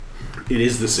It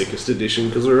is the sickest edition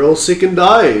because we're all sick and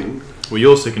dying. Well,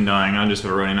 you're sick and dying. I just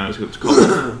have a runny nose because it's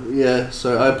cold. Yeah,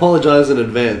 so I apologise in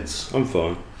advance. I'm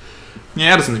fine.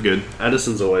 Yeah, Addison's good.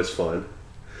 Addison's always fine.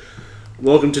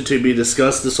 Welcome to Be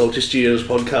Discussed, the Salty Studios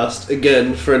podcast,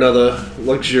 again for another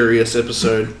luxurious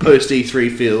episode, post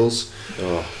E3 feels,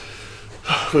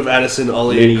 with Addison,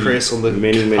 Ollie and Chris on the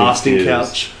casting feels.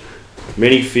 couch.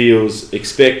 Many feels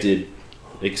expected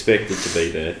to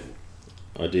be there.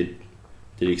 I did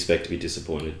expect to be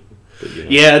disappointed. But, you know.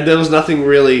 Yeah, there was nothing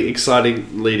really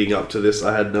exciting leading up to this.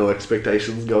 I had no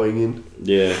expectations going in.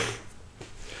 Yeah.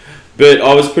 But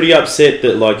I was pretty upset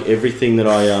that like everything that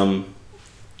I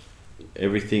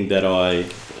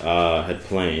had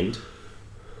planned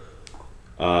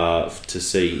to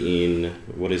see in in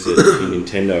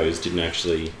Nintendo's didn't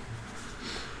actually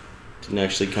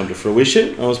come to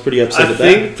fruition. I was pretty upset I at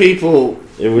think that. people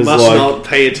It must not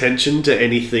pay attention to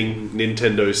anything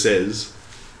Nintendo says.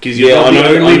 Because you're Yeah, not the I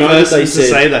know only that person they to said-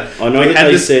 say that. I know We that had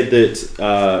they this- said that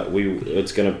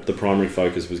the primary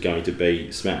focus was going to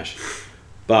be Smash,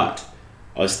 but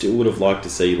I still would have liked to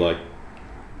see a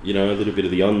little bit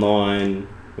of the online,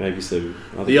 maybe some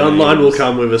other The online will games.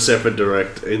 come with a separate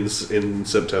direct in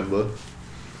September,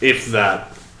 if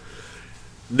that.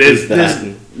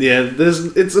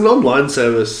 It's an online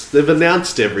service. They've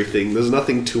announced everything. There's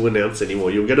nothing to announce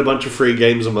anymore. You'll get a bunch of free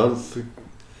games a month.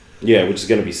 Yeah, which is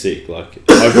going to be sick. Like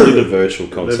hopefully the virtual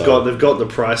console. They've got the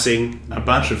pricing. A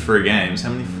bunch of free games.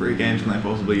 How many free games can they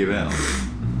possibly give out?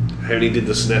 How many did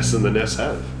the SNES and the NES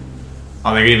have?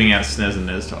 Oh, they're giving out SNES and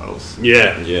NES titles.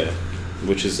 Yeah. Yeah,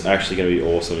 which is actually going to be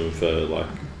awesome for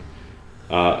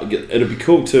it'll be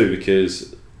cool too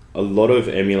because a lot of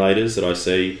emulators that I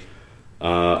see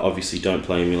obviously don't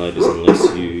play emulators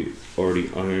unless you already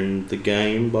own the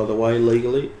game, by the way,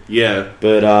 legally. Yeah.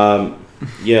 But a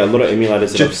lot of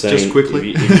emulators that I've seen. Just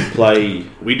quickly. if you play,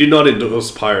 We do not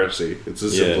endorse piracy. It's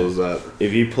as simple as that.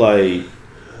 if you play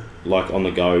like on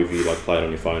the go, if you like play it on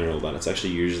your phone and all that, it's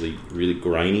actually usually really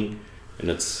grainy and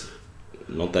it's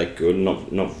not that good,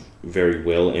 not very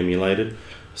well emulated.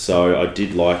 So I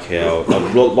did like how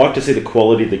I'd like to see the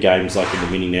quality of the games like in the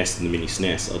Mini NES and the Mini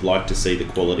SNES. I'd like to see the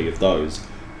quality of those,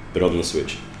 but on the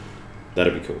Switch.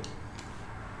 That'd be cool.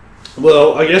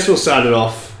 Well, I guess we'll start it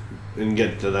off and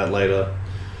get to that later.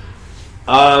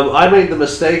 I made the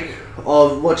mistake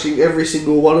of watching every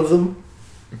single one of them.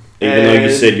 Even though you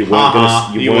said you weren't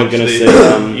going to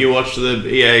see. You watched the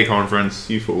EA conference,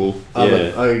 you fool.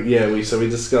 We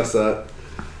discussed that.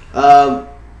 But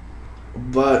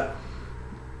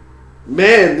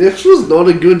man, this was not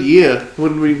a good year.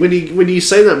 When you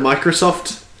say that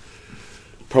Microsoft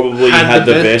Probably had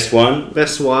the best one.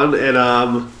 best one, and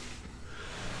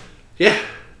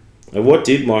And what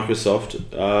did Microsoft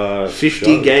 50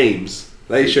 show? games.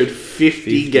 They showed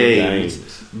 50 games.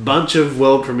 Bunch of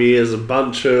world premieres, a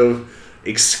bunch of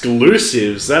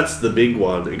exclusives. That's the big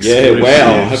one. Yeah, Exclusives. wow,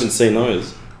 I haven't seen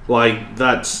those. Like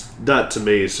that to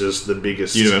me is just the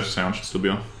biggest. Universal Sound should still be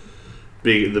on.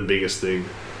 The biggest thing.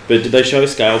 But did they show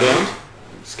Scalebound?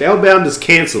 Scalebound is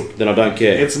cancelled. Then I don't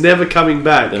care. It's never coming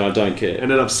back, Then I don't care.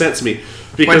 and it upsets me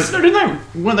because Wait, no, didn't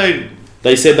they? Weren't they?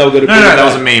 They said they were going to. No, that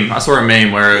was a meme. I saw a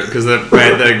meme because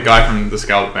the guy from the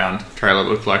Scalebound trailer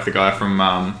looked like the guy from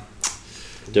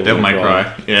Devil May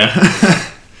Cry. Yeah,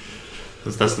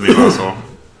 that's the meme I saw.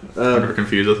 I got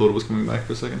confused. I thought it was coming back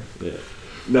for a second. Yeah.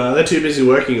 no, they're too busy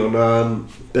working on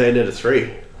Bayonetta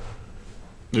 3.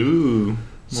 Ooh, more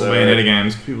So- Bayonetta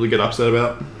games. People get upset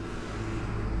about.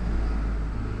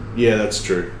 Yeah, that's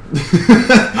true.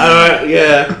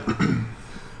 Yeah.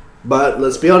 But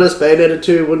let's be honest, Bayonetta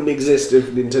 2 wouldn't exist if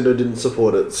Nintendo didn't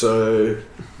support it, so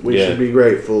we should be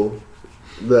grateful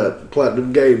that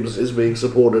Platinum Games is being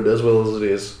supported as well as it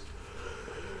is.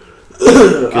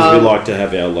 Because we like to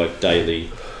have our daily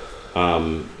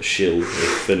shill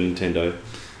for Nintendo.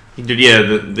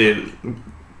 The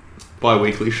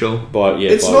bi-weekly show.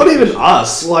 It's not even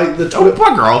us. Like the Oh,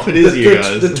 bugger off! It is you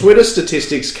guys. The Twitter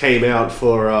statistics came out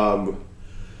for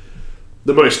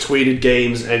the most tweeted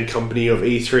games and company of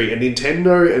E3, and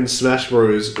Nintendo and Smash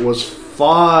Bros was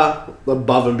far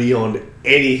above and beyond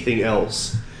anything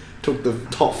else. Took the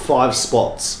top 5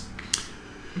 spots,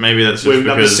 Maybe that's just with because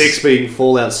number 6 being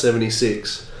Fallout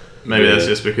 76. Maybe that's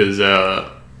just because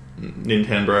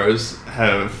Nintendo Bros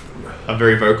have are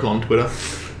very vocal on Twitter.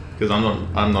 Because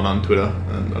I'm not on Twitter,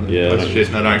 and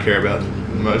I don't care about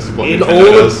most of what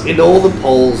Nintendo does. In all the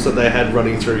polls that they had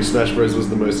running through, Smash Bros was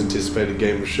the most anticipated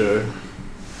game of the show.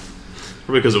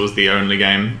 Probably because it was the only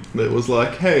game that was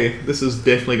like, hey, this is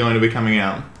definitely going to be coming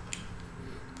out.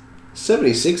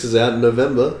 76 is out in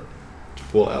November.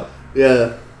 Fallout.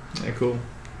 Yeah, Yeah, cool.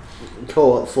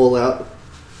 co-op Fallout.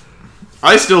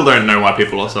 I still don't know why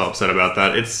people are so upset about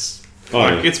that. It's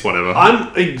yeah. it's whatever. I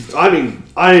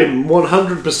am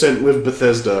 100% with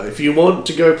Bethesda. If you want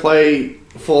to go play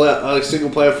Fallout, a single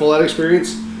player Fallout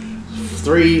experience,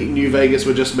 3 New Vegas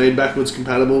were just made backwards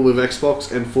compatible with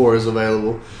Xbox, and 4 is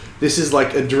available. This is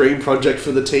like a dream project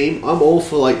for the team. I'm all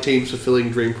for like teams fulfilling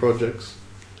dream projects.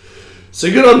 So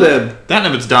good on them. That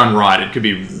if it's done right, it could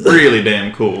be really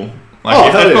damn cool. Like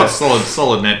if they've got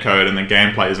solid netcode and the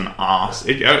gameplay is an arse,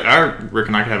 I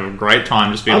reckon I could have a great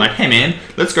time just being like, "Hey man,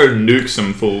 let's go nuke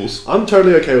some fools." I'm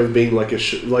totally okay with being like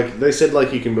like they said,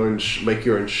 like you can go and make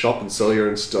your own shop and sell your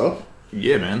own stuff.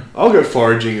 Yeah, man. I'll go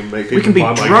foraging and make people We can be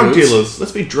buy my drug goods. dealers.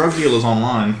 Let's be drug dealers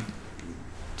online.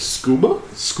 Skooma?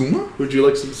 Skooma? Would you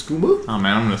like some skooma? Oh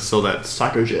man, I'm gonna sell that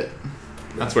Psychojet.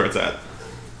 That's where it's at.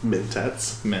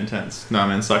 Mentats. Mentense. No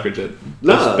man, Psychojet.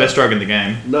 No. Best drug in the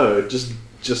game. No, just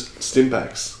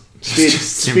Stimpaks.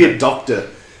 Just Be a doctor.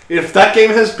 If that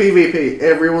game has PvP,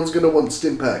 everyone's gonna want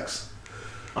Stimpaks.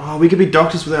 Oh, we could be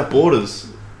doctors without borders.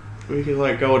 We could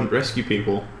like go and rescue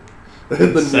people,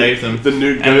 save them, The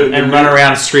nuke and run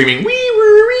around screaming "wee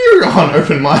wee wee" on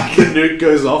open mic. The nuke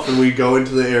goes off and we go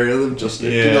into the area of them just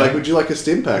nuked. Yeah. Be like, would you like a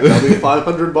Stimpak? That'll be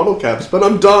 500 bottle caps, but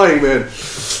I'm dying, man.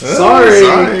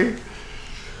 Sorry.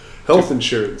 Health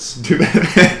insurance.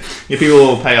 Yeah, people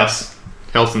will pay us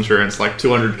health insurance like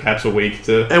 200 caps a week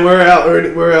to. And we're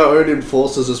our own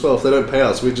enforcers as well. If they don't pay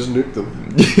us, we just nuke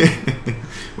them.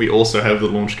 We also have the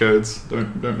launch codes.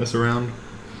 Don't mess around.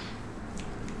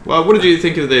 Well, what did you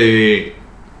think of the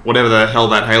whatever the hell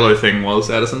that Halo thing was,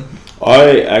 Addison?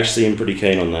 I actually am pretty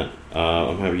keen on that.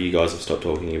 I'm happy you guys have stopped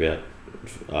talking about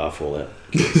Fallout.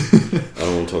 I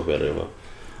don't want to talk about it ever.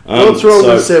 What's wrong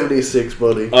with 76,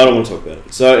 buddy? I don't want to talk about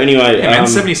it. So anyway, Yeah, man,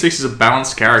 76 is a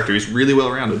balanced character. He's really well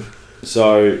rounded.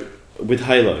 So with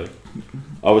Halo,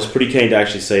 I was pretty keen to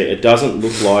actually see it. It doesn't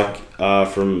look like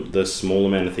from the small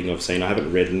amount of thing I've seen. I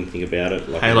haven't read anything about it.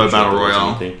 Like Halo Battle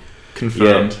Royale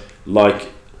confirmed. Yeah, like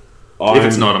if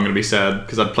it's not, I'm going to be sad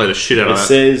because I'd play the shit out of it. that.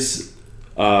 It says,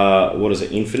 what is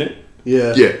it? Infinite.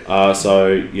 Yeah. Yeah.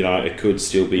 So you know, it could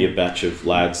still be a batch of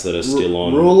lads that are still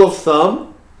on. Rule of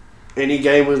thumb: any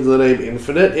game with the name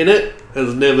Infinite in it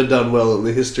has never done well in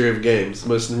the history of games.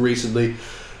 Most recently,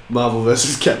 Marvel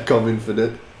vs. Capcom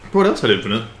Infinite. What else had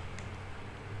Infinite?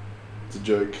 It's a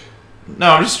joke.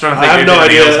 No, I'm just trying to I think. have if no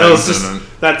anything idea. else It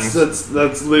had was Infinite.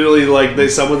 that's literally like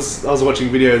I was watching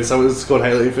a video and someone's called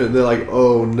Halo Infinite. And they're like,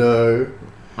 oh no.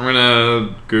 I'm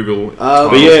gonna Google.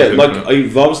 But yeah, titles of like Infinite.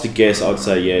 if I was to guess, I'd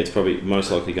say it's probably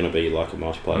most likely going to be like a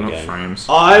multiplayer Not game. frames.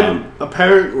 I'm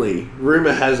apparently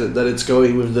rumor has it that it's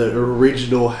going with the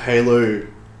original Halo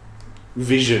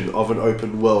vision of an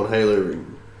open world Halo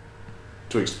ring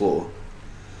to explore.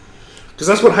 Because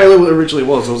that's what Halo originally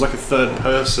was. It was like a third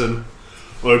person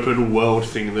open world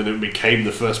thing, and then it became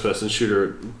the first person shooter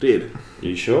it did. Are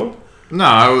you sure? No,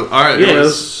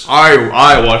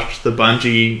 I watched the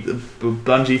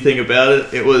Bungie thing about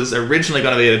it. It was originally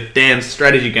going to be a damn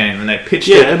strategy game, and they pitched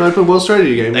it. an open world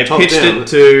strategy game. They top pitched down, it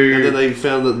to and then they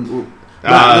found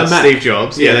that Steve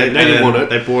Jobs. Yeah, they they didn't want it.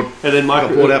 They got and then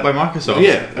bought out by Microsoft.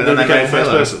 Yeah, and then they became made first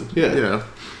Halo. person. Yeah.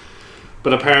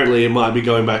 But apparently, it might be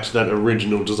going back to that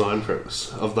original design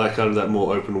premise of that kind of that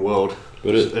more open world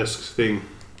esque thing,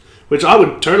 which I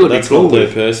would totally That's be cool not third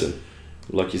with. person,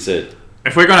 like you said.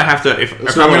 If we're gonna have to, if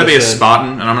That's I'm not gonna what be I a said.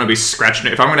 Spartan and I'm gonna be scratching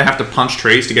it, if I'm gonna have to punch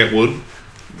trees to get wood,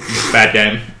 bad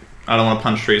game. I don't want to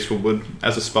punch trees for wood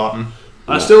as a Spartan.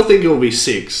 I still think it will be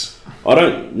 6. I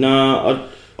don't. No,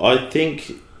 I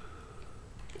think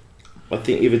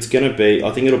if it's gonna be, I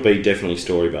think it'll be definitely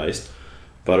story based,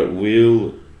 but it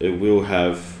will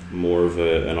have more of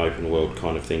an open world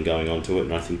kind of thing going on to it,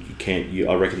 and I think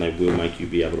I reckon they will make you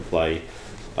be able to play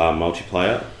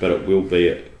multiplayer, but it will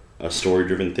be a story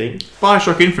driven thing.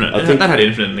 Bioshock Infinite. I think that had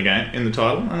Infinite in the game, in the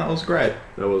title, and that was great.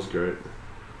 That was great.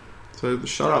 So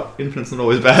shut up. Infinite's not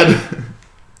always bad.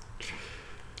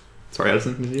 Sorry,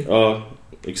 Addison. Did you?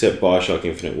 Except Bioshock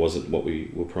Infinite wasn't what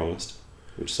we were promised,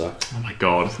 which sucked. Oh my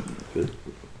god.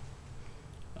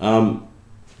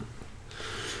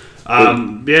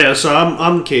 Yeah, so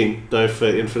I'm keen though for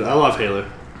Infinite. I love Halo,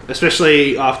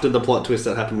 especially after the plot twist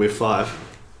that happened with 5.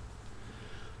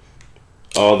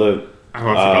 Oh, the Have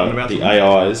I forgotten about the them?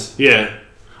 AIs. Yeah,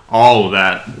 Oh,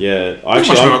 that. Yeah,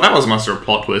 That was much of a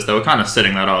plot twist. They were kind of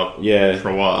setting that up for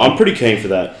a while. I'm pretty keen for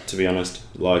that, to be honest.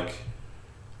 Like,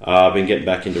 I've been getting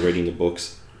back into reading the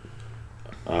books,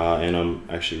 and I'm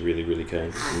actually really, really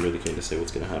keen. I'm really keen to see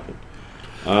what's going to happen.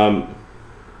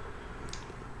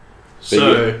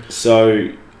 So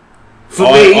for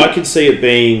me, I can see it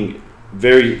being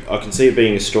I can see it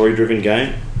being a story-driven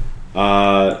game,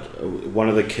 One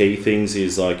of the key things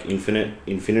is like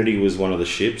Infinity was one of the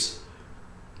ships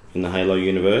in the Halo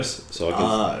universe. So I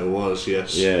can, it was,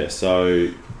 yes. yeah. So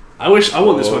I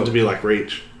want this one to be like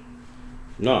Reach.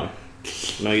 no,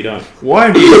 you don't.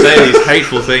 Why do you say these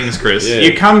hateful things, Chris? Yeah.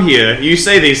 You come here, you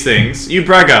say these things, you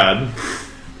braggart.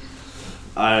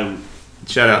 I'm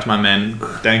Shout out to my man,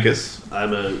 Dankus. I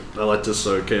like to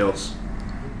sow chaos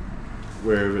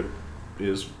wherever it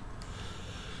is.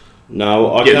 No,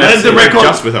 I Yeah, can't. that's Let the You're record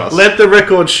just with us. Let the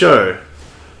record show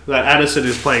that Addison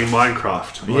is playing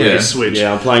Minecraft on Yeah. his Switch.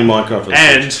 Yeah, I'm playing Minecraft on the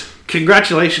And Switch.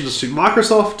 congratulations to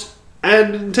Microsoft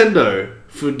and Nintendo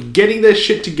for getting their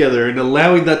shit together and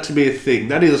allowing that to be a thing.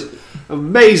 That is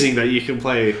amazing that you can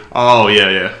play Oh,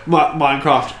 yeah.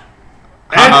 Minecraft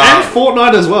and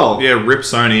Fortnite as well. Yeah, rip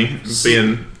Sony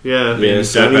being... Yeah. Yeah,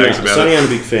 dirtbags about Sony it. I'm a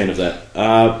big fan of that.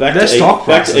 Back Their to stock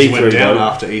back to prices went E3 down though.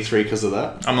 after E3 because of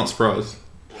that. I'm not surprised.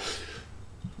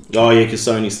 Oh yeah, because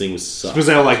Sony's thing was sucked. Because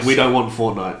they were like, we don't want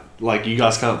Fortnite. Like, you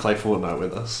guys can't play Fortnite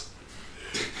with us.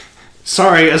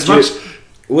 Sorry, as much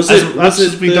Was as it? much Was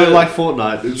as it we the- don't like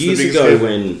Fortnite, it's years the biggest ago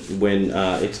game. when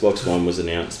Xbox One was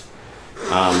announced,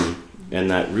 and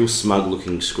that real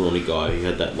smug-looking, scrawny guy who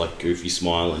had that like goofy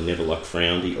smile and never like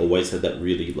frowned. He always had that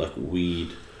really like weird,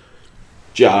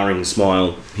 jarring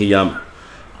smile. He No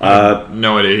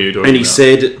idea who you're talking and he about.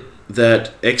 said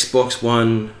that Xbox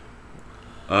One,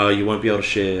 you won't be able to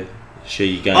share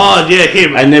your games. Oh, yeah,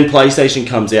 him. And then PlayStation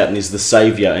comes out and is the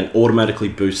savior and automatically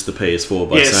boosts the PS4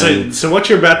 by Yeah, saying, so what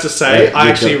you're about to say, Yeah, I you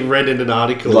actually got- read in an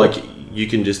article. like, you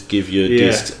can just give your Yeah.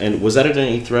 discs. And was that at an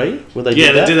E3 where they yeah,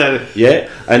 did that? they did that. Yeah,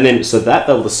 and then so they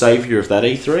were the savior of that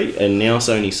E3, and now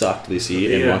Sony sucked this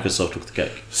year, and Yeah. Microsoft took the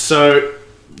cake. So,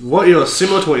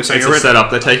 similar to what you're saying, It's a setup.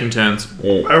 They're taking turns.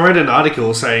 I read an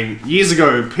article saying years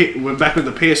ago, back when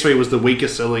the PS3 was the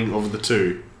weakest selling of the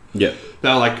two, Yeah, they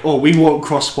were like, oh, we want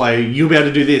crossplay, you'll be able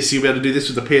to do this, you'll be able to do this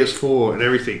with the PS4 and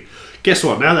everything. Guess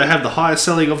what? Now they have the highest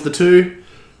selling of the two.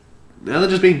 Now they're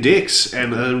just being dicks.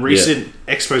 And a recent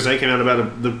expose came out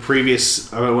about the previous,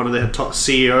 one of their top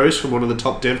CEOs from one of the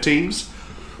top dev teams,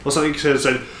 or something,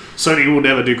 said Sony will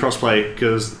never do crossplay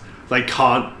because they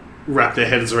can't wrap their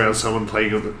heads around someone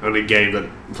playing a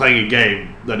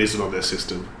game that isn't on their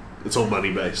system. It's all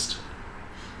money based.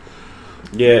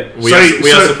 yeah. We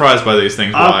are surprised by these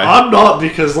things. Why? I'm not,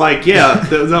 because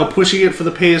they're pushing it for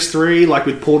the PS3, like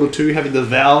with Portal 2 having the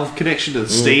Valve connection and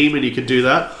Steam, and you can do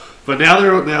that. But now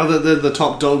they're the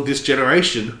top dog this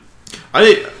generation.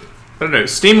 I don't know.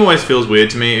 Steam always feels weird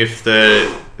to me if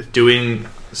they're doing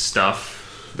stuff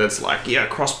that's like,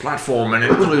 cross-platform and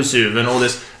inclusive and all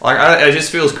this. Like, it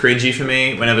just feels cringy for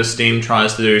me whenever Steam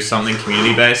tries to do something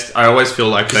community-based. I always feel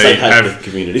like they have the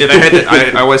community. Yeah,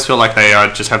 I always feel like they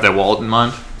just have their wallet in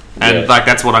mind, and like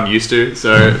that's what I'm used to.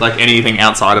 So like anything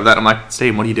outside of that, I'm like,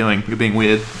 Steam, what are you doing? You're being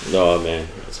weird. Oh man,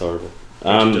 it's horrible.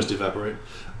 Just evaporate.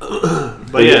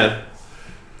 But yeah,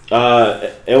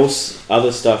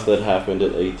 Other stuff that happened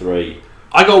at E3.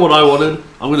 I got what I wanted.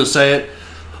 I'm going to say it.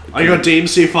 I got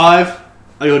DMC 5.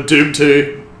 I got Doom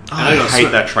 2. I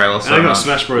hate that trailer so And I got much.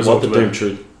 Smash Bros. What the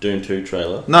Ultimate. Doom 2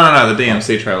 trailer? No, the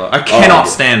DMC trailer. I cannot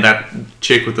stand that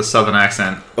chick with the southern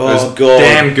accent. Oh, Those God.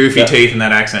 damn goofy teeth in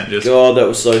that accent just God, that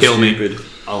was so kill me. stupid.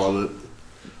 I love it.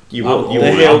 You What will.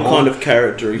 the hell kind of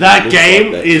character? That looks game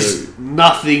like that is too?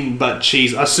 nothing but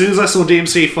cheese. As soon as I saw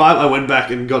DMC 5, I went back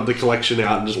and got the collection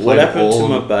out and just What played it happened all.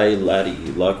 to my Bay laddie?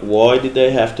 Like, why did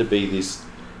they have to be this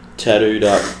tattooed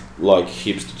up, like,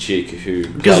 hipster chick who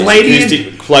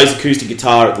plays acoustic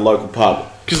guitar at the local pub?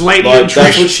 Because Lady, Like, and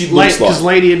that's Trish, what she looks like. Because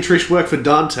Lady and Trish work for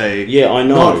Dante. Yeah, I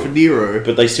know. Not for Nero.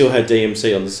 But they still had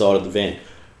DMC on the side of the van.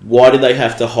 Why did they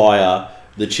have to hire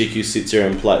the chick who sits there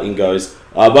and goes,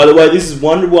 by the way, this is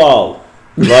Wonderwall.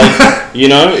 Like, you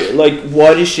know, like,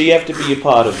 why does she have to be a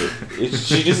part of it?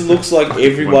 She just looks like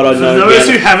everyone I For know. those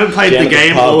who haven't played down the at the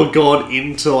game pub. or gone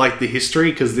into like the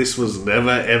history, because this was never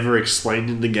ever explained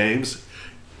in the games,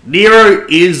 Nero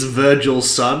is Virgil's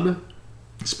son.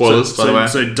 Spoilers, by the way.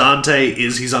 So Dante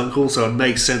is his uncle, so it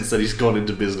makes sense that he's gone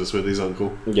into business with his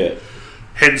uncle. Yeah.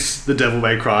 Hence the Devil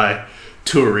May Cry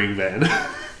touring van.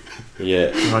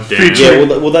 Yeah. God damn.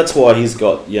 Yeah, well, that's why he's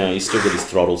got, he's still got his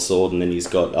throttle sword, and then he's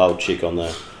got old chick on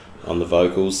the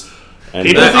vocals. And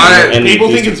People the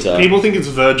think acoustic it's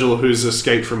Virgil who's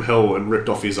escaped from hell and ripped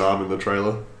off his arm in the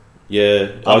trailer.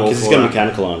 Yeah, all because he's for got a that.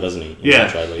 mechanical arm, doesn't he? in Yeah,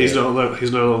 the trailer,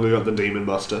 he's no longer got the Demon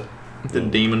Buster. The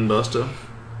Demon Buster.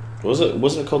 Wasn't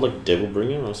it called like Devil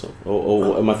Bringer or something?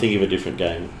 Or am I thinking of a different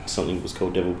game? Something was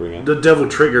called Devil Bringer. The Devil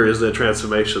Trigger is their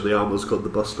transformation. The armor's called the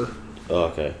Buster. Oh,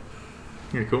 okay.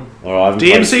 Yeah, cool. Or I haven't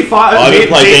DMC5. played, I haven't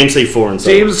played DMC4 and so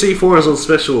DMC4 is on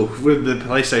special with the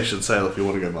PlayStation sale if you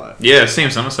want to go buy it. Yeah, Steam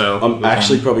Summer Sale. I'm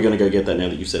actually probably going to go get that now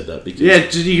that you've said that. Because Yeah,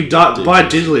 you can buy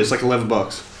it digitally. It's like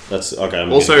 $11. That's okay.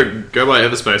 Also, go buy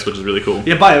Everspace, which is really cool.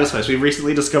 Yeah, buy Everspace. We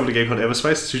recently discovered a game called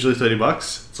Everspace. It's usually $30.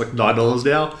 It's like $9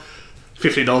 now.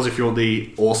 $15 if you want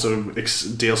the awesome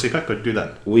DLC pack, but do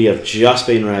that. We have just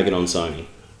been ragging on Sony,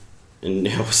 and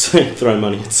now we're saying throw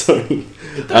money at Sony.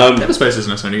 Everspace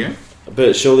isn't a Sony game.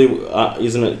 But surely,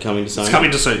 isn't it coming to Sony? It's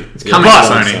coming to Sony. It's coming to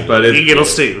But- Sony, but You can get on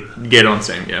Steam. get on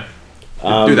Steam, yeah.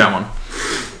 Do that one.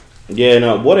 Yeah,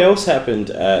 no. What else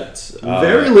happened at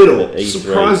Very little. at E3?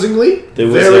 Surprisingly, There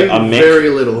was very, a mech, very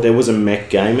little. There was a mech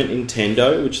game at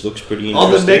Nintendo, which looks pretty On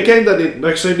interesting. the net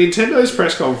game, so Nintendo's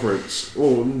press conference,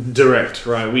 or direct,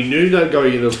 right? We knew that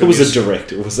going in. It was a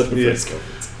direct. It wasn't a press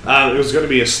conference. It was going to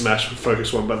be a Smash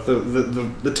focused one, but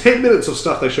the 10 minutes of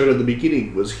stuff they showed at the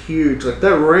beginning was huge. Like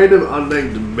that random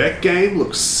unnamed mech game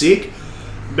looks sick,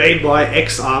 made by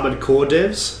ex-Armored Core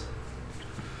devs.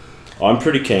 I'm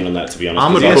pretty keen on that, to be honest.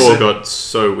 Armored 'cause Core Yes. got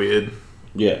so weird.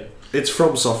 Yeah. It's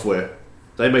from Software.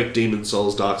 They make Demon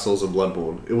Souls, Dark Souls, and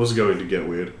Bloodborne. It was going to get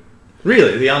weird.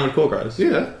 Really? The Armored Core guys?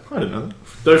 Yeah, I didn't know that.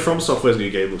 though From Software's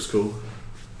new game looks cool.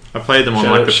 I played them on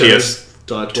Shadow- like the Shadows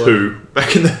Die Twice. PS2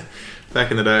 back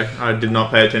in the day. I did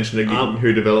not pay attention to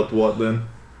who developed what then.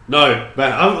 No,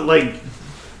 but I'm like,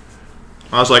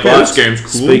 I was like, But oh, this game's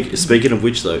cool. Speaking of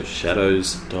which, though,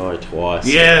 Shadows Die Twice.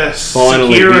 yes,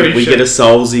 Finally, Sekiro we shit. get a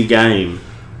Soulsy game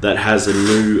that has a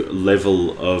new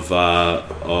level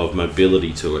of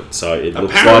mobility to it. So it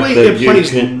looks Apparently like that it you plays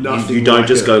can nothing you don't like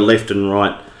just it. go left and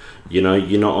right. You know,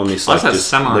 you're not on this I like thought this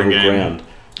Samurai level game. ground.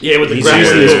 Yeah, with the He's grappling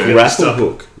using hook this and grapple stuff.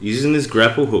 hook. He's using this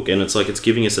grapple hook, and it's like it's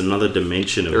giving us another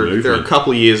dimension of They're a movement.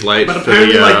 couple of years late. But for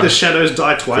apparently, the, like the Shadows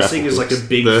Die Twice grapple thing is like a hooks.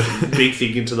 big, The- big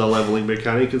thing into the leveling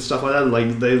mechanic and stuff like that.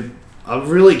 Like I'm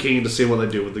really keen to see what they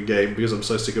do with the game because I'm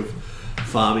so sick of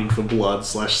farming for blood /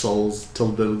 souls till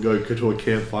then go to a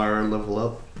campfire and level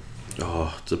up.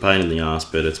 Oh, it's a pain in the ass,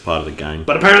 but it's part of the game.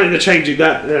 But apparently they're changing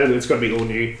that, and it's got to be all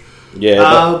new.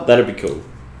 Yeah, that'd be cool.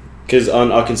 Because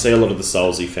I can see a lot of the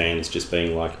Soulsy fans just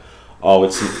being like, "Oh,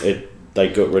 they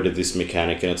got rid of this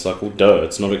mechanic," and it's like, "Well, duh,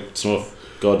 it's not a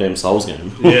goddamn Souls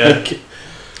game." Yeah.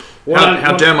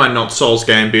 how dare my not Souls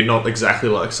game be not exactly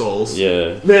like Souls?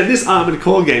 Yeah. Man, this Armored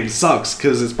Core game sucks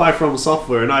because it's by From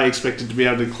Software, and I expected to be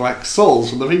able to collect souls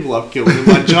from the people I've killed with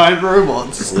my giant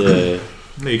robots. Yeah.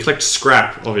 No, you collect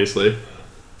scrap, obviously.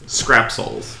 Scrap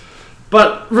Souls.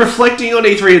 But reflecting on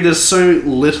E3, there's so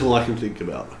little I can think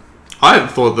about. I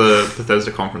thought the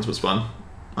Bethesda conference was fun.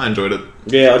 I enjoyed it.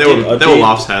 Yeah, There were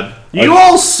laughs had. You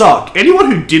all suck.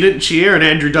 Anyone who didn't cheer an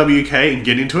Andrew WK and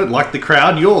get into it like the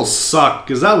crowd, you all suck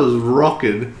because that was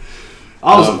rocking.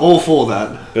 I was all for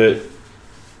that. But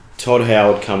Todd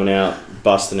Howard coming out,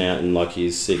 busting out in like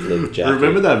his sick leather jacket.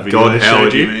 Remember that video God I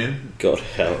Howard, showed you you? mean? God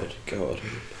Howard, God.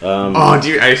 Oh, do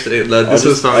you actually? This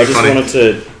was I something just funny.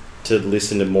 wanted to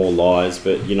listen to more lies,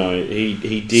 but you know he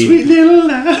Sweet did little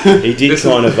lad. he did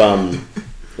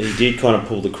kind of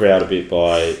pull the crowd a bit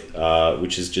by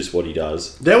which is just what he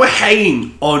does. They were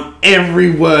hanging on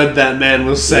every word that man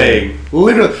was saying.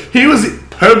 Literally, he was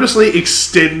purposely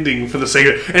extending for the sake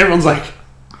of it. And everyone's like,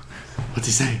 What's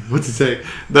he saying? What's he saying?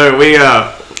 No, we,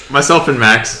 myself and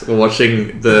Max were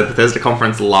watching the Bethesda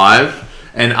conference live,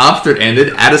 and after it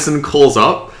ended, Addison calls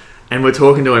up, and we're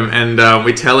talking to him, and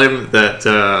we tell him that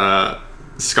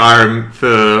Skyrim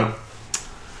for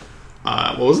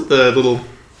what was it? The little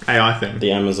AI thing.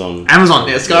 The Amazon. Yeah,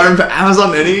 Skyrim for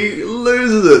Amazon, and he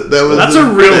loses it. that's the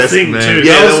a real best, thing man. too.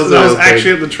 Yeah, that was a real actually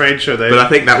thing. at the trade show. But I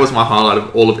think that was my highlight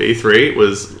of all of E3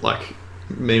 was like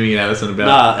memeing Addison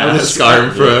about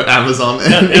Skyrim for Amazon,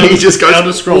 and he just goes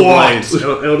Elder Scroll "What?" Blades.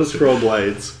 Elder Scroll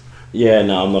Blades. Yeah,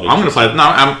 no, I'm not. I'm gonna play. No,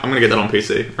 I'm gonna get that on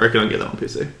PC. I reckon I'll get that on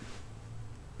PC.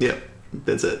 Yep,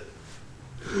 that's it.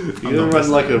 You gonna run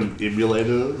like an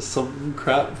emulator or some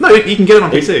crap? No, you can get it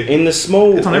on PC. In the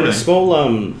small, It's on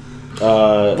everything.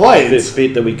 Blades.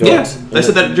 bit that we got. Yeah, they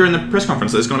said that during the press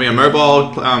conference. It's going to be a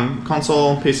mobile,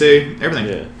 console, PC, everything.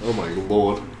 Yeah. Oh my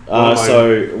lord.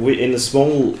 In the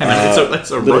small, Hey man,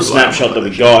 it's a little roguelike. snapshot that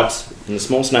we got, in the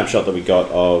small snapshot that we got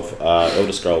of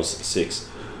Elder Scrolls 6,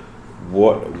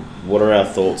 what are our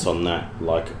thoughts on that?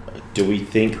 Like, do we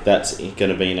think that's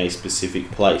going to be in a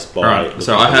specific place? By Alright,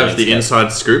 so I have the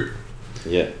inside scoop.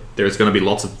 Yeah, There's going to be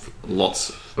lots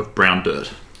of brown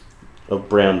dirt. of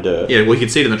brown dirt. Yeah, well, you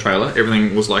could see it in the trailer.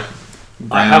 Everything was like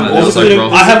brown. I have and there was, also- like,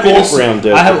 rocks. I have There's a bit of also- brown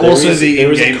dirt, I have but there also is- the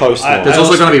there is a in-game- coastline. There's I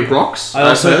also also- going to be rocks. I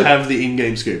also heard. have the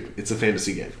in-game scoop. It's a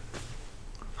fantasy game.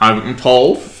 I'm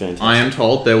told. Fantastic. I am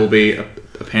told there will be a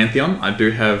pantheon. I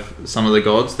do have some of the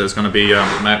gods. There's going to be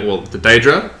the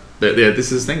Daedra.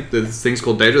 This is thing. There's things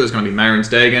called Daedra. There's going to be Mehrunes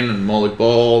Dagon and Morlock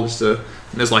Ball.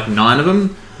 There's like 9 of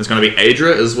them. There's going to be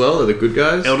Aedra as well. They're the good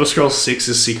guys. Elder Scrolls 6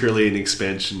 is secretly an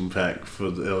expansion pack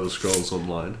for the Elder Scrolls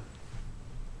Online.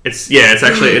 It's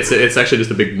actually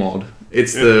just a big mod.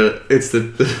 It's the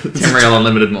Tamriel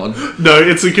Unlimited mod. No,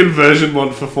 it's a conversion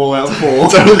mod for Fallout 4.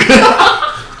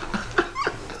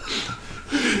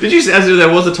 Did you see there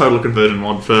was a total conversion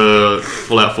mod for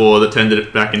Fallout 4 that turned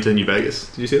it back into New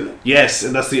Vegas? Did you see that? Yes,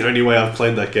 and that's the only way I've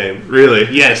played that game. Really?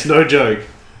 Yes, no joke.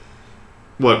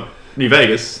 What? New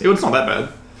Vegas? It's not that bad.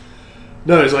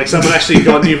 No, it's like someone actually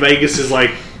got New Vegas'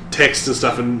 like text and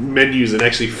stuff and menus and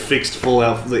actually fixed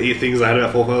Fallout, the things I had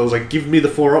about Fallout. I was like, give me the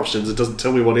 4 options. It doesn't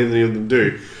tell me what any of them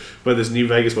do. But this New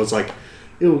Vegas one's like,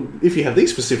 if you have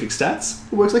these specific stats,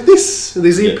 it works like this. And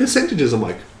these are your percentages. I'm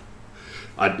like,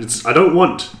 I don't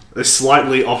want a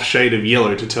slightly off shade of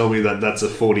yellow to tell me that that's a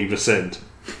 40%.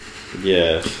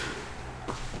 Yeah.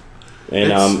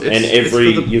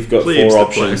 And you've got 4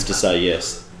 options to say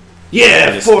yes.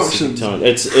 Yeah, 4 options.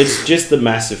 It's just the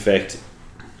Mass Effect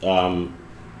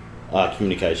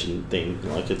communication thing.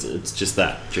 Like it's just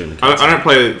that during the I don't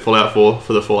play Fallout 4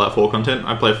 for the Fallout 4 content.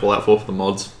 I play Fallout 4 for the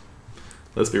mods.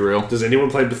 Let's be real. Does anyone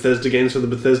play Bethesda games for the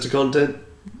Bethesda content?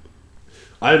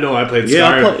 I don't know. I played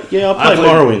Skyrim. I played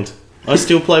Morrowind. I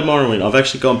still play Morrowind. I've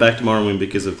actually gone back to Morrowind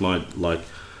because of my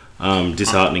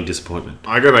disheartening disappointment.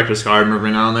 I go back to Skyrim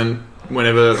every now and then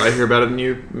whenever I hear about a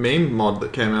new meme mod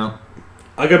that came out.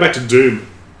 I go back to Doom.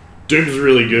 Doom's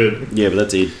really good. Yeah, but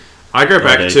that's it. I go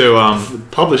back to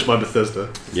published by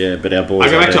Bethesda. Yeah, but our boys.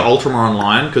 I go back to Ultramar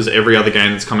Online because every other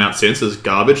game that's come out since is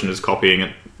garbage and is copying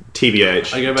it.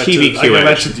 TBH. I go back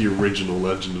to the original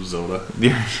Legend of Zelda.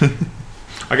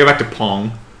 I go back to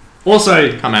Pong.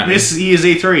 Also, this year's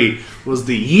E3 was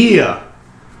the year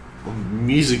of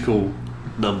musical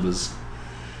numbers.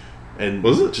 And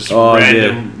was it? Just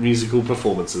random musical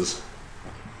performances.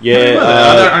 Yeah,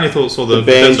 I only saw the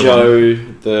banjo,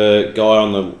 the guy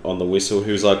on the whistle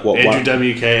who's like what?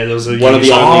 Andrew WK. There was a one of the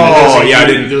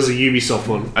there was a Ubisoft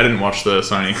one. I didn't watch the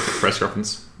Sony press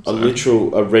conference.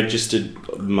 So. A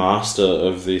registered master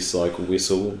of this like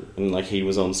whistle, and like he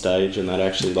was on stage, and that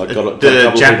actually like got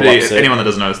the Japanese. Anyone that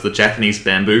doesn't know, it's the Japanese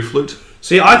bamboo flute.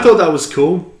 See, I thought that was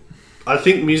cool. I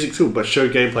think music's cool, but show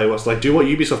gameplay was like do what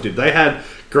Ubisoft did. They had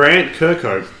Grant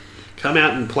Kirkhope come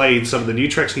out and played some of the new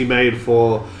tracks he made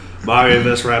for Mario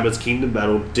vs. Rabbids Kingdom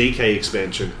Battle DK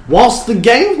expansion, whilst the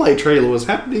gameplay trailer was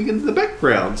happening in the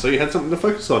background, so you had something to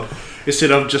focus on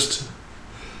instead of just.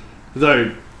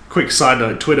 Though, quick side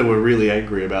note: Twitter were really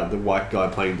angry about the white guy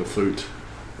playing the flute.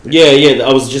 Yeah.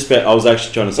 I was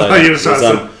actually trying to say. You were trying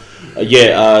to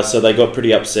say. So they got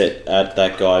pretty upset at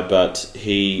that guy, but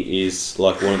he is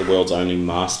like one of the world's only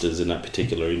masters in that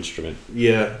particular instrument.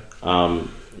 Yeah. And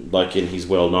he's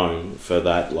well known for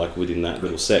that, like within that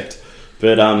little sect.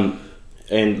 But and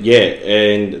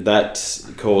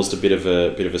that caused a bit of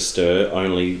a stir,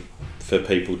 only for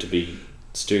people to be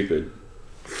stupid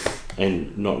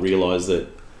and not realise that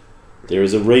there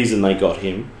is a reason they got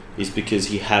him, is because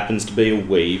he happens to be a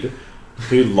weeb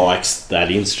who likes that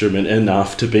instrument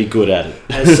enough to be good at it.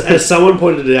 As someone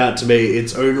pointed it out to me,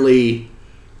 it's only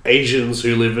Asians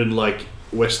who live in like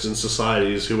Western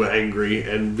societies who were angry,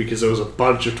 and because there was a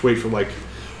bunch of tweets from like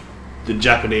the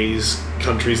Japanese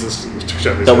countries and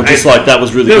that were just like that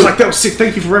was really. They was like that was sick.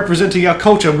 Thank you for representing our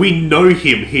culture. We know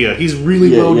him here. He's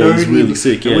really well known. He's really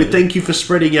sick. And we thank you for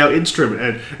spreading our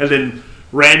instrument. And then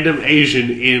random Asian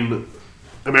in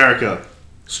America,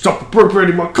 stop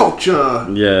appropriating my culture.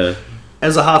 Yeah.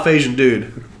 As a half Asian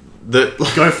dude,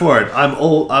 go for it. I'm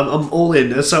all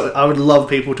in. So I would love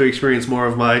people to experience more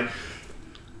of my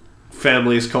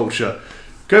family's culture.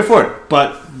 Go for it.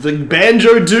 But the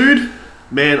banjo dude,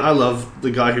 man, I love the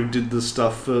guy who did the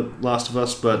stuff for Last of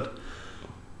Us, but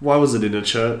why was it in a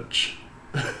church?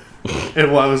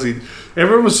 And why was he...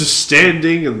 Everyone was just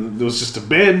standing and there was just a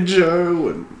banjo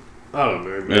and... I don't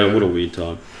know, man. Yeah, what a weird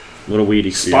time. What a weird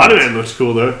experience. Spider-Man looks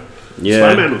cool, though. Yeah.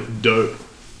 Spider-Man looked dope.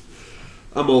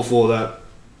 I'm all for that.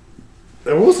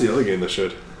 And what was the other game they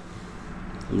showed?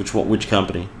 Which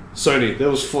company? Sony.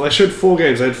 They showed 4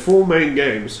 games. They had 4 main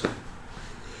games.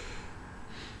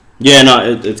 Yeah,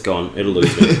 no, it's gone. It'll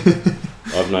lose me.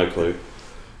 I have no clue.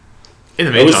 In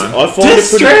the meantime, Death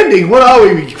Stranding. What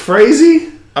are we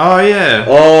crazy? Oh yeah.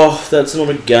 Oh, that's not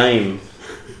a game.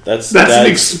 That's an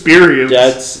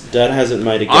experience. Dad hasn't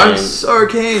made a game. I'm so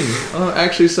keen. I'm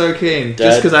actually so keen.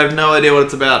 Just because I have no idea what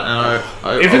it's about,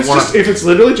 and if it's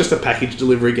literally just a package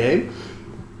delivery game,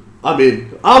 I'm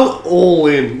in. I'm all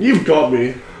in. You've got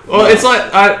me. Well, it's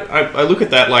like I look at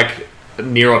that like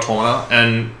Nier Automata,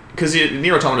 and because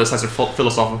Nier Automata is such a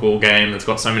philosophical game that's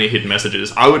got so many hidden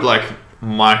messages, I would like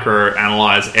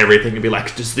micro-analyze everything and be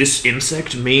like, does this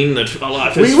insect mean that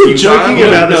life is We were joking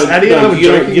about this. Eddie and I were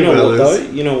joking you know about what this.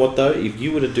 though? You know what though? If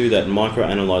you were to do that and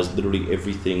micro-analyze literally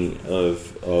everything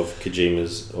of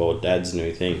Kojima's or Dad's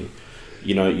new thing,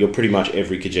 you know, you're pretty much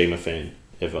every Kojima fan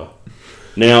ever.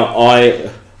 Now,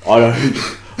 I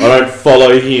don't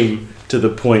follow him to the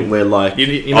point where like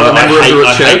you're not a member of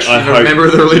the church. You're not a member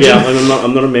of the religion. Yeah,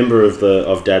 I'm not a member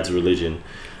of Dad's religion,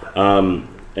 and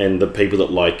the people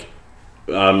that like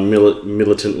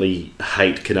militantly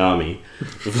hate Konami,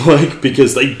 like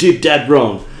because they did Dad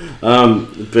wrong,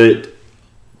 but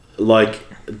like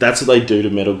that's what they do to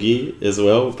Metal Gear as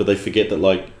well. But they forget that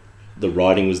like the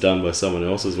writing was done by someone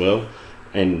else as well,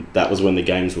 and that was when the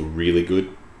games were really good.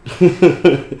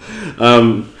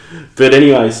 But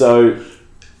anyway, so.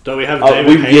 Don't we have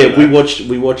David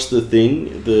we watched the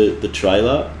thing, the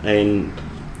trailer, and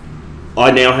I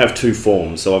now have two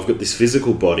forms. So I've got this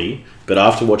physical body, but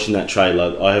after watching that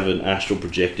trailer, I have an astral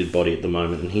projected body at the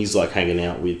moment, and he's like hanging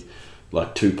out with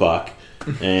like Tupac,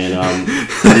 and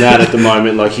that at the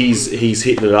moment, like he's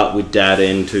hitting it up with Dad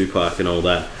and Tupac and all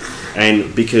that,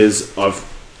 and because I've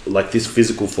like this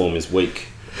physical form is weak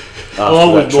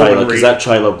after that trailer because that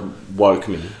trailer woke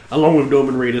me. Along with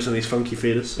Norman Reedus and his funky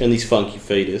fetus.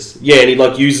 Yeah, and he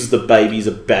like uses the baby as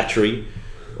a battery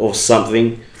or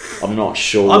something. I'm not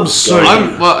sure. I'm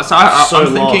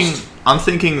thinking. I'm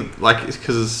thinking like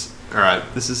because all right,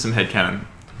 this is some headcanon.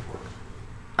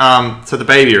 So the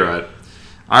baby, right?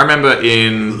 I remember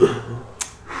in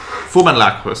Full Metal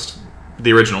Alchemist,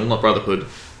 the original, not Brotherhood,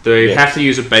 they have to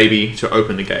use a baby to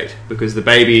open the gate because the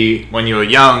baby, when you're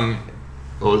young,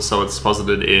 or so it's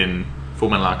posited in Full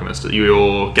Metal Alchemist,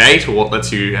 your gate, or what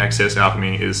lets you access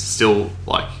alchemy, is still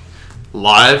like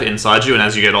live inside you, and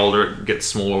as you get older it gets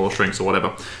smaller or shrinks or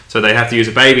whatever, so they have to use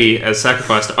a baby as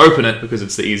sacrifice to open it because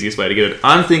it's the easiest way to get it.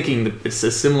 I'm thinking that it's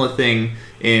a similar thing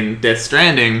in Death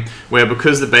Stranding, where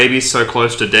because the baby's so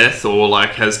close to death or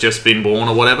like has just been born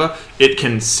or whatever, it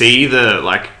can see the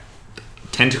like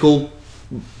tentacle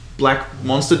black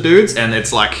monster dudes, and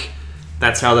it's like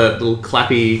that's how the little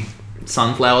clappy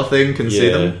sunflower thing can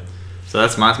see them. So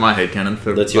that's my headcanon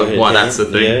for that's your why headcanon? that's the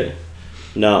thing. Yeah.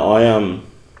 No, And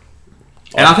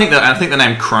I think the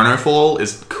name Chronofall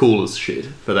is cool as shit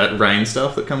for that rain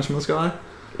stuff that comes from the sky.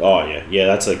 Oh yeah,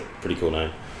 that's a pretty cool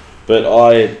name. But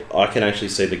I can actually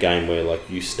see the game where like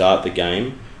you start the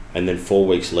game and then 4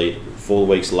 weeks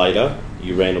later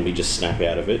you randomly just snap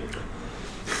out of it,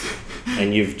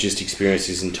 and you've just experienced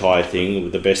this entire thing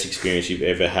with the best experience you've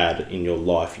ever had in your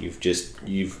life.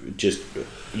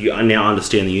 You now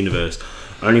understand the universe,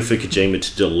 only for Kojima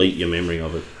to delete your memory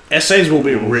of it. Essays will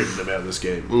be written about this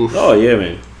game. Oof. Oh yeah,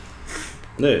 man.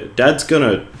 No, Dad's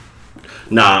gonna.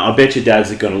 Nah, I bet your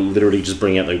Dad's gonna literally just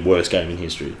bring out the worst game in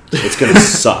history. It's gonna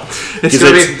suck. It's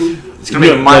gonna be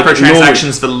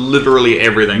microtransactions for literally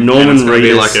everything. Norman Reedus,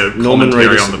 be like a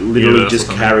commentary on the literally just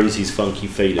carries his funky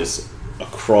fetus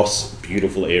across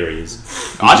beautiful areas.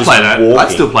 I'd play that.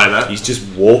 I'd still play that. He's just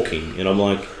walking, and I'm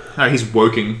like, no, he's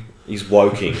woking. He's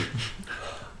woking.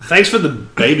 Thanks for the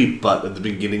baby butt at the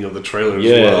beginning of the trailer as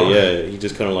well. Yeah. He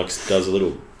just kind of like does a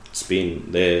little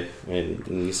spin there, and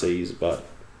you see his butt.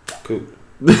 Cool.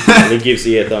 And he gives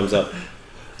the thumbs up.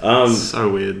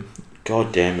 So weird.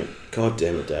 God damn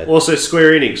it, Dad. Also,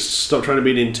 Square Enix, stop trying to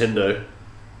be Nintendo.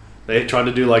 They tried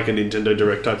to do like a Nintendo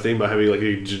Direct type thing by having like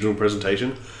a digital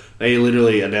presentation. They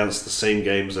literally announced the same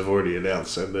games they've already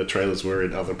announced, and the trailers were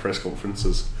in other press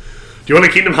conferences. Do you want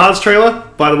a Kingdom Hearts trailer?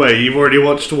 By the way, you've already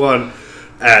watched one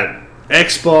at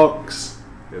Xbox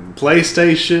and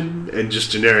PlayStation and just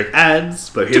generic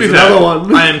ads, but here's another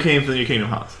one. I am keen for the new Kingdom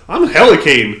Hearts. I'm hella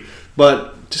keen,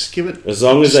 but just give it. As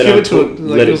long as they don't put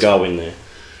Let It Go in there.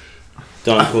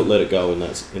 Don't put Let It Go in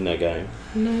that game.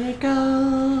 Let it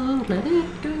go, let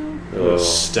it go. I'll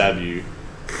stab you.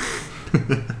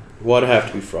 Why'd it have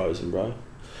to be Frozen, bro?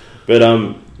 But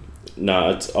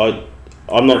no,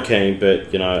 I'm not keen,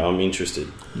 but you know I'm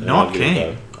interested. Not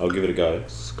keen. I'll give it a go.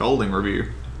 Scolding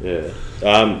review. Yeah.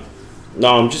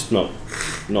 No, I'm just not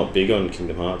big on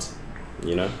Kingdom Hearts.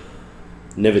 You know,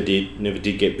 never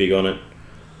did get big on it.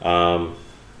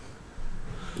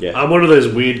 Yeah. I'm one of those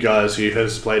weird guys who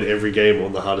has played every game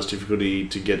on the hardest difficulty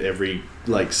to get every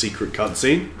like secret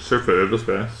cutscene. Except for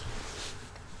Everspace.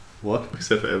 What?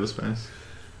 Except for Everspace.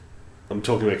 I'm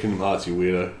talking about Kingdom Hearts, you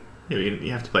weirdo. Yeah,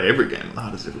 you have to play every game on the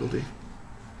hardest difficulty.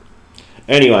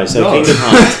 Anyway, so No.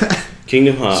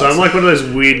 Kingdom Hearts. So I'm like one of those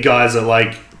weird guys that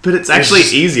like. But it's actually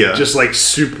easier. Just like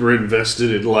super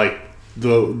invested in like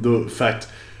the fact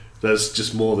that it's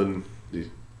just more than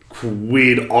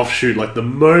weird offshoot, like the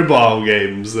mobile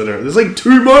games that are. There's like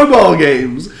 2 mobile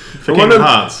games. For And one Kingdom of-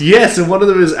 Hearts. Yes, and one of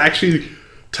them is actually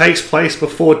takes place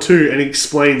before 2 and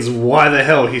explains why the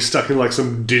hell he's stuck in like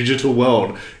some digital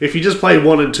world. If you just play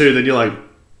 1 and 2, then you're like,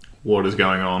 What is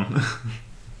going on?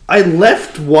 I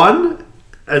left 1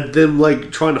 and then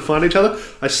like trying to find each other.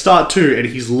 I start 2 and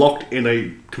he's locked in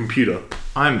a computer.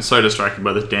 I'm so distracted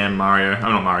by this damn Mario.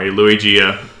 I'm not Mario. Luigi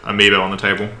amiibo on the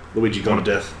table. Luigi gone to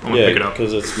death. I want to Yeah, pick it up.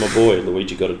 because it's my boy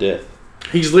Luigi got a death.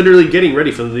 He's literally getting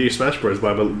ready for the new Smash Bros.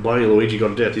 By buying a Luigi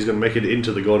God of Death. He's going to make it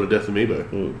into the God of Death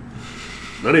amiibo.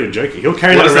 Not even joking. He'll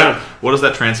carry What that does around. what does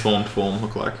that transformed form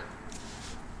look like?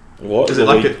 What? Is it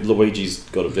like Luigi's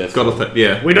got a death?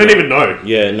 Yeah. We don't even know.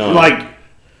 Yeah, no. Like,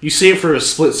 you see it for a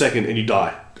split second and you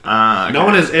die. Okay. No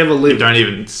one has ever You lived. don't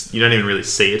even really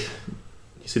see it.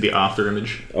 You see the after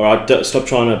image. Alright, stop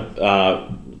trying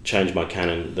to change my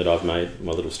canon that I've made,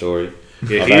 my little story.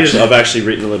 Yeah, he is- I've actually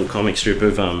written a little comic strip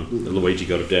of Luigi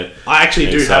God of Death. I actually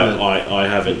And do so have it. I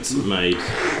haven't made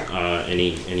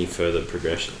any further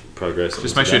progress.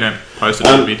 Just make sure you don't post it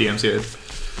to be DMCA.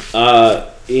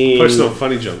 Post it on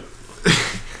Funny Jump.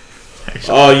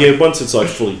 Oh yeah, once it's like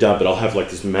fully done, but I'll have like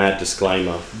this mad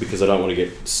disclaimer because I don't want to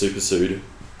get super sued.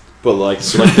 But like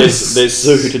there's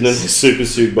sued and then there's super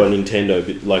sued by Nintendo.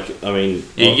 But like I mean,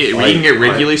 You can get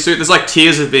regularly sued. There's like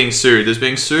tiers of being sued. There's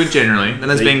being sued generally, then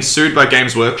there's being sued by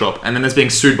Games Workshop, and then there's being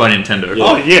sued by Nintendo. Yeah.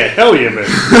 Oh, yeah. Hell yeah,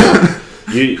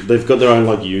 man. they've got their own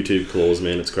like YouTube clause,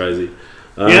 man. It's crazy.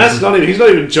 Yeah, that's not even. He's not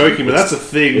even joking, but that's a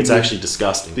thing. It's actually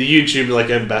disgusting. the YouTube like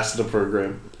ambassador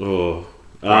program. Oh.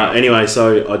 Anyway,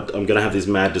 so I'm gonna have this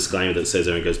mad disclaimer that says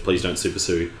everyone goes, please don't super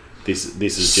sue. This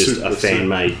is just Super a fan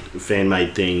made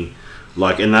thing,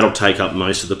 like, and that'll take up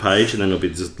most of the page, and then it'll be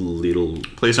just little.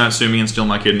 Please don't sue me and steal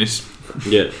my kidneys.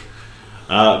 Yeah.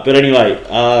 But anyway,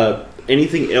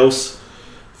 anything else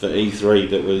for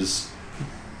E3 that was,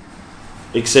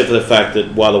 except for the fact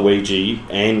that Waluigi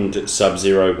and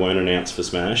Sub-Zero weren't announced for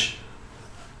Smash.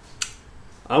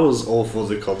 I was all for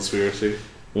the conspiracy.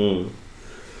 Mm.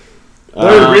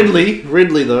 No,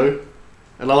 Ridley though.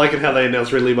 And I like it how they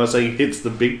announced Ridley by saying hits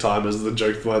the big time as the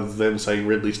joke by them saying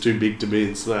Ridley's too big to be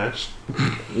in Smash.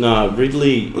 No,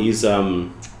 Ridley is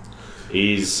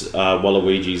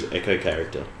Waluigi's Echo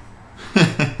character.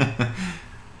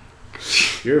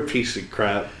 You're a piece of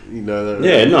crap. You know that.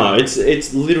 Yeah, no, it's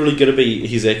literally going to be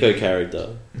his Echo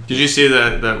character. Did you see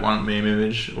that one meme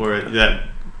image where that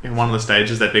in one of the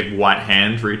stages that big white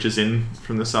hand reaches in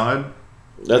from the side?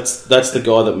 That's the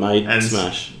guy that made And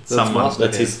Smash. Someone Master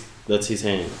That's his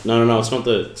hand. No, it's not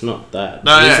that.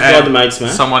 No, He's the guy that made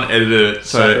Smash. Someone edited it,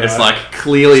 so Sakurai. it's like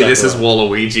clearly this is Sakurai.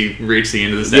 Waluigi reached the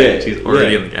end of the stage. Yeah, He's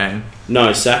already yeah. in the game.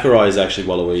 No, Sakurai is actually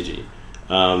Waluigi,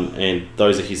 and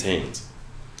those are his hands.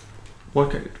 What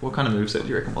kind of moveset do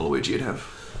you reckon Waluigi would have?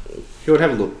 He would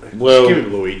have a look. Well- Just give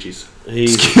it Luigi's.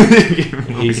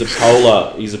 He's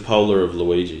a polar of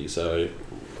Luigi, so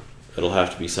it'll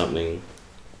have to be something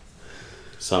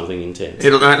intense,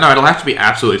 It'll have to be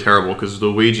absolutely terrible because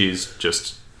Luigi's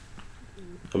just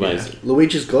amazing.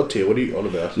 Luigi's God tier. What are you on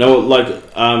about? No, like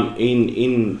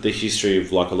in the history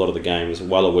of like a lot of the games,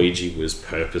 Waluigi was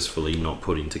purposefully not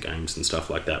put into games and stuff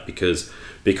like that because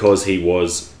he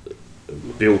was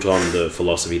built on the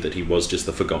philosophy that he was just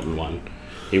the forgotten one.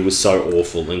 He was so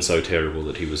awful and so terrible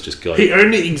that he was just going. He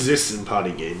only exists in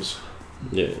party games.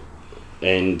 Yeah,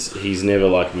 and he's never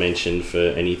like mentioned for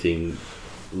anything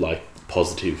like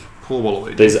positive. poor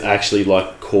Waluigi. There's actually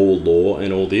like core lore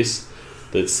and all this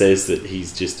that says that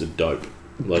he's just a dope,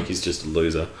 like he's just a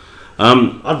loser.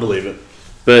 I'd believe it.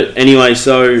 But anyway,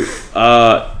 so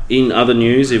in other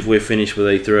news, if we're finished with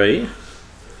E3,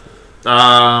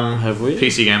 have we?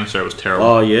 PC Gamer Show was terrible.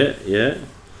 Oh yeah. It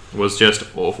was just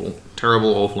awful.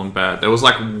 Terrible, awful, and bad. There was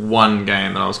like one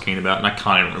game that I was keen about, and I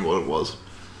can't even remember what it was.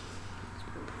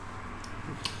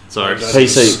 So,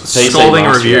 PC scolding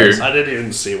Master review. Race. I didn't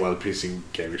even see why the PC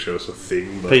Gaming Show was a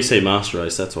thing. But PC Master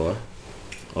Race. That's why,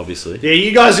 obviously. yeah,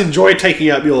 you guys enjoy taking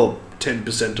up your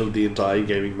 10% of the entire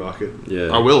gaming market. Yeah.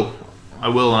 I will.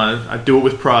 I do it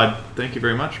with pride. Thank you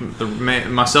very much.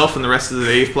 Myself and the rest of the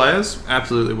EVE players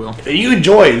absolutely will. And you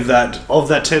enjoy that of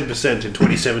that 10% in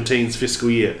 2017's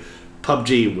fiscal year.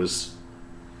 PUBG was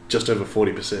just over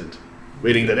 40%,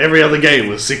 meaning that every other game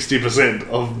was 60%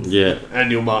 of Yeah.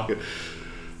 annual market.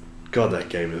 God, that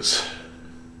game is...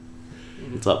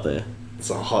 It's up there. It's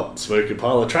a hot, smoking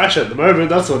pile of trash at the moment,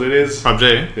 that's what it is.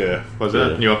 PUBG. Yeah. Was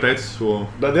that Yeah. new updates or?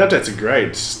 No, the updates are great,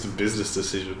 it's just the business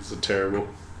decisions are terrible.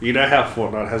 You know how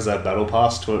Fortnite has that battle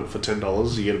pass for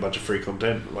 $10? You get a bunch of free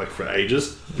content, like for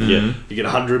ages. Yeah. You get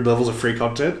 100 levels of free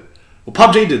content. Well,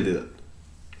 PUBG did it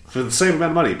for the same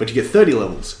amount of money, but you get 30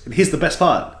 levels. And here's the best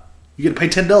part. you get to pay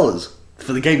 $10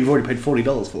 for the game you've already paid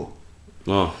 $40 for.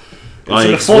 Oh,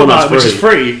 Instead of Fortnite, which is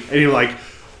free, and you're like,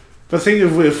 the thing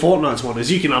with Fortnite's one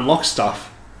is you can unlock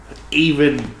stuff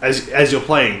even as you're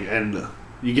playing, and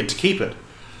you get to keep it.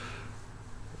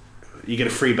 You get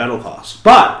a free battle pass,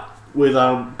 but with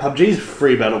PUBG's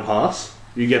free battle pass,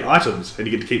 you get items and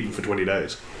you get to keep them for 20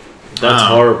 days. That's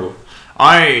horrible.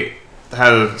 I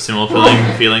have similar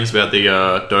feelings about the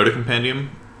Dota Compendium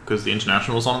because the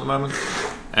International's on at the moment,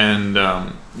 and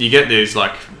you get these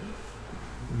like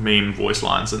meme voice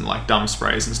lines and like dumb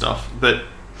sprays and stuff, but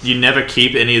you never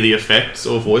keep any of the effects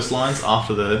or voice lines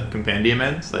after the Compendium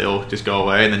ends. They all just go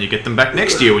away, and then you get them back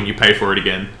next year when you pay for it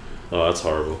again. Oh, that's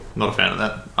horrible. Not a fan of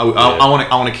that. I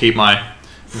want to keep my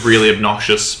really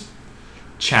obnoxious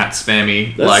chat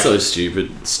spammy, That's like so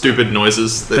stupid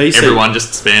noises that PC. everyone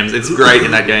just spams. It's great in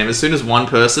that game. As soon as one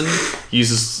person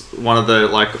uses one of the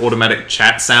like automatic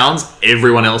chat sounds,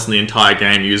 everyone else in the entire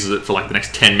game uses it for like the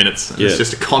next 10 minutes. And It's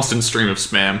just a constant stream of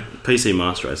spam. PC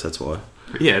Master Race, that's why.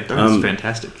 Yeah, Dota's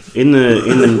fantastic. In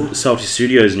the Salty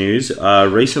Studios news,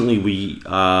 recently we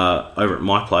over at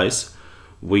my place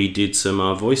we did some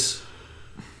voice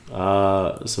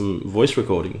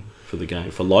recording for the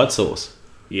game for Light Source.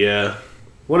 Yeah.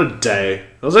 What a day.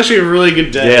 It was actually a really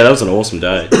good day. Yeah, that was an awesome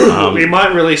day. We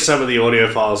might release some of the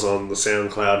audio files on the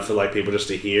SoundCloud for like people just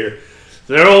to hear.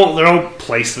 They're all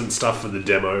placement stuff for the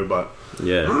demo, but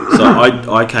yeah. So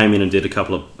I came in and did a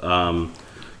couple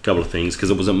of things because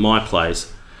it was at my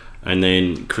place, and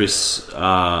then Chris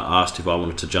asked if I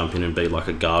wanted to jump in and be like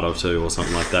a guard or two or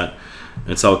something like that.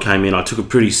 And so I came in. I took it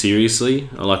pretty seriously.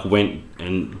 I like went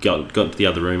and got to the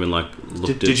other room and like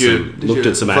looked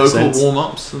at some accents. Vocal warm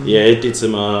ups. Yeah, it did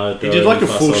some. He did like a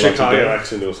full Chicago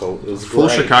accent. It was full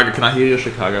great. Chicago. Can I hear your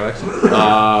Chicago accent?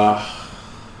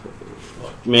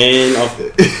 Man,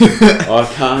 I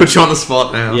can't put you on the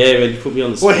spot now. Yeah, man, you put me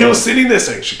on the spot. Well, he was sitting there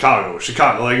saying Chicago,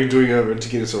 like you're doing over and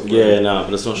taking yourself. Yeah, no,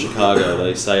 but it's not Chicago.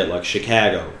 They say it like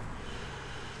Chicago.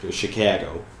 Go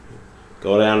Chicago.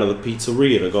 Go down to the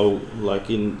pizzeria to go like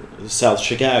in South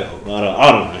Chicago. I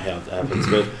don't know how it happens,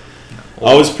 but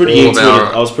I was pretty into it.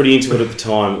 I was pretty into it at the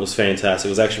time. It was fantastic.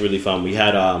 It was actually really fun. We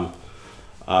had a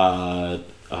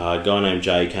guy named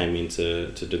Jay came in to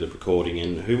do the recording,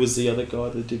 and who was the other guy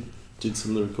that did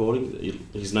some of the recording?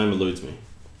 His name eludes me.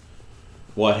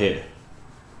 White hair.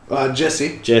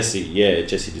 Jesse. Yeah,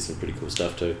 Jesse did some pretty cool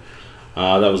stuff too.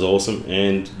 That was awesome,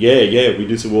 and yeah, we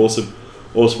did some awesome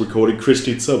recording. Chris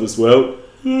did some as well.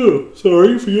 Oh,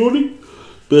 sorry for yawning,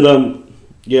 but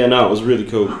yeah, no, it was really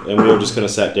cool, and we all just kind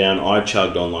of sat down. I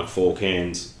chugged on like 4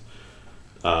 cans.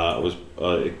 It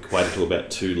equated to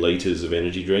about 2 litres of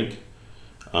energy drink,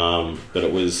 but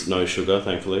it was no sugar,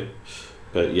 thankfully.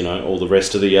 But you know, all the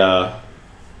rest of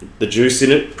the juice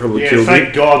in it probably killed me.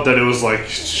 Thank God that it was like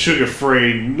sugar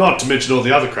free. Not to mention all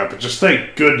the other crap, but just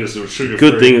thank goodness it was sugar free.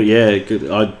 Good thing, yeah. Good.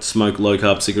 I smoke low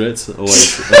carb cigarettes.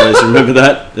 Always remember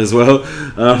that as well.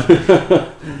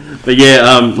 But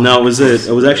yeah, no, it was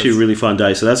actually a really fun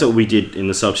day. So that's what we did in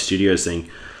the Salty Studios thing.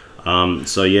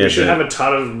 So yeah, we should have a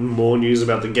ton of more news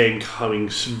about the game coming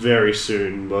very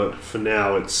soon. But for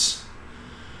now,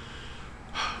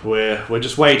 we're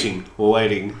just waiting. We're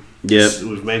waiting. Yeah,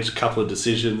 we've made a couple of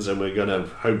decisions, and we're gonna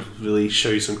hopefully show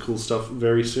you some cool stuff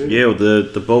very soon. Yeah, well,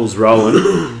 the ball's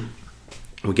rolling.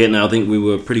 We're getting. I think we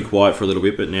were pretty quiet for a little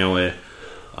bit, but now we're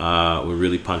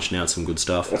really punching out some good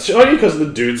stuff. That's only because the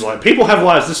dude's like, people have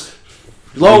lives.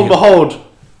 Lo and behold,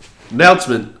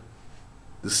 announcement.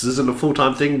 This isn't a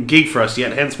full-time thing, gig for us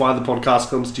yet. Hence why the podcast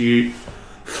comes to you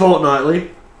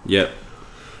fortnightly. Yep.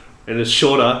 And it's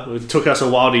shorter. It took us a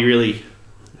while to really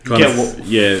focus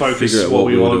figure out what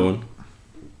we want. Doing.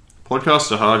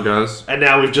 Podcasts are hard, guys. And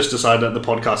now we've just decided that the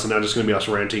podcast are now just going to be us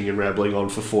ranting and rambling on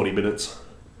for 40 minutes.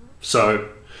 So,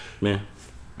 yeah.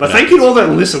 But thank you to all that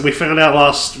listen. We found out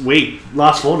last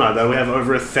fortnight that we have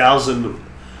over 1,000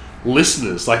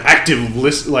 listeners, like active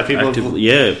like people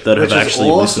that have actually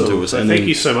listened to us. So and thank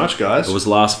you so much, guys. It was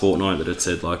last fortnight that it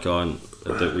said like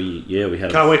that we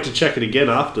had. Can't wait to check it again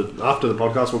after the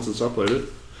podcast once it's uploaded.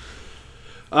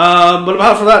 But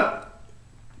apart from that,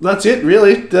 that's it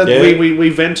really. We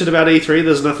vented about E3.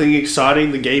 There's nothing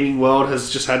exciting. The gaming world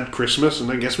has just had Christmas, and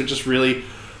I guess we just really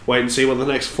wait and see what the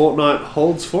next fortnight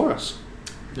holds for us.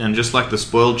 And just like the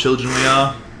spoiled children we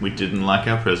are, we didn't like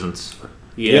our presents.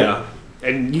 Yeah.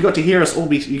 And you got to hear us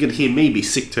all you got to hear me be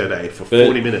sick today for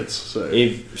 40 minutes. So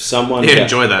if someone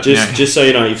enjoy that. Just so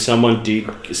you know, if someone did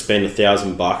spend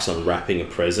 $1,000 on wrapping a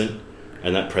present,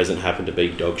 and that present happened to be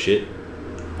dog shit,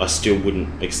 I still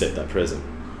wouldn't accept that present.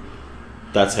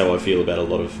 That's how I feel about a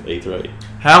lot of E3.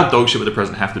 How dog shit would the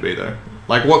present have to be though?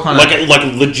 Like what kind of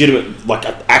like legitimate, like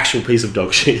actual piece of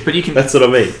dog shit. But you can. That's what I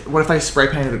mean. What if they spray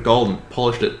painted it gold and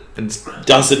polished it? And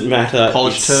Doesn't matter.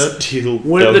 Polished it's turd? Still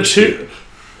When dog the shit.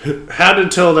 how to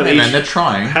tell that hey, each, man, they're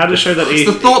trying. how to show that It's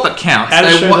the thought that counts. How to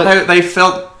show that- They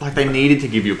felt like they needed to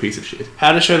give you a piece of shit.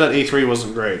 how to show that E3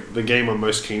 wasn't great. The game I'm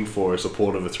most keen for is a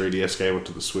port of a 3DS game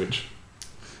onto the Switch.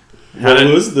 What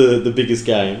was the biggest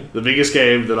game? The biggest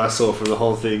game that I saw from the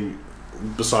whole thing,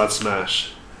 besides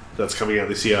Smash, that's coming out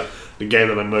this year, the game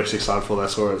that I'm most excited for that I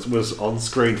saw was on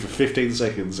screen for 15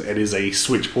 seconds and is a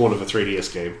Switch port of a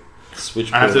 3DS game.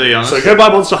 Switch. I have to be honest. So go buy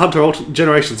Monster Hunter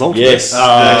Generations Ultimate. Yes,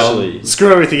 actually.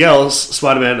 Screw everything else.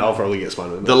 Spider-Man, I'll probably get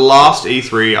Spider-Man. The last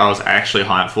E3 I was actually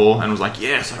hyped for and was like,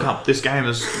 yes, this game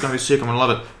is going to be sick, I'm going to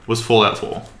love it, was Fallout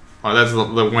 4. Like, that's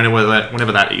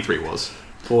whenever that E3 was.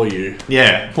 For you.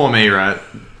 Yeah, poor me, right?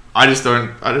 I just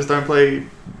don't play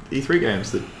E3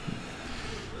 games.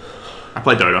 I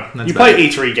play Dota. That's You about play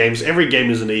it. E3 games. Every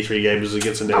game is an E3 game as it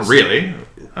gets announced. Not really.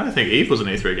 I don't think Eve was an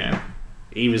E3 game.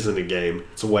 Eve isn't a game.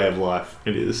 It's a way of life.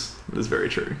 It is. It is very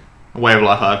true. A way of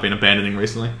life I've been abandoning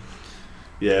recently.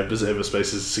 Yeah, because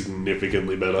Everspace is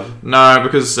significantly better. No,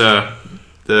 because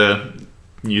the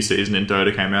new season in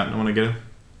Dota came out and I want to get a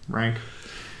rank.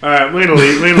 Alright, we're gonna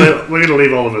leave. We're gonna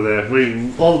leave Oliver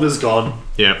there. Oliver's gone.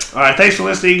 Yeah. Alright, thanks for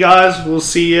listening, guys. We'll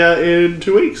see you in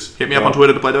 2 weeks. Hit me up on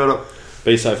Twitter to play Dota.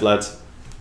 Be safe, lads.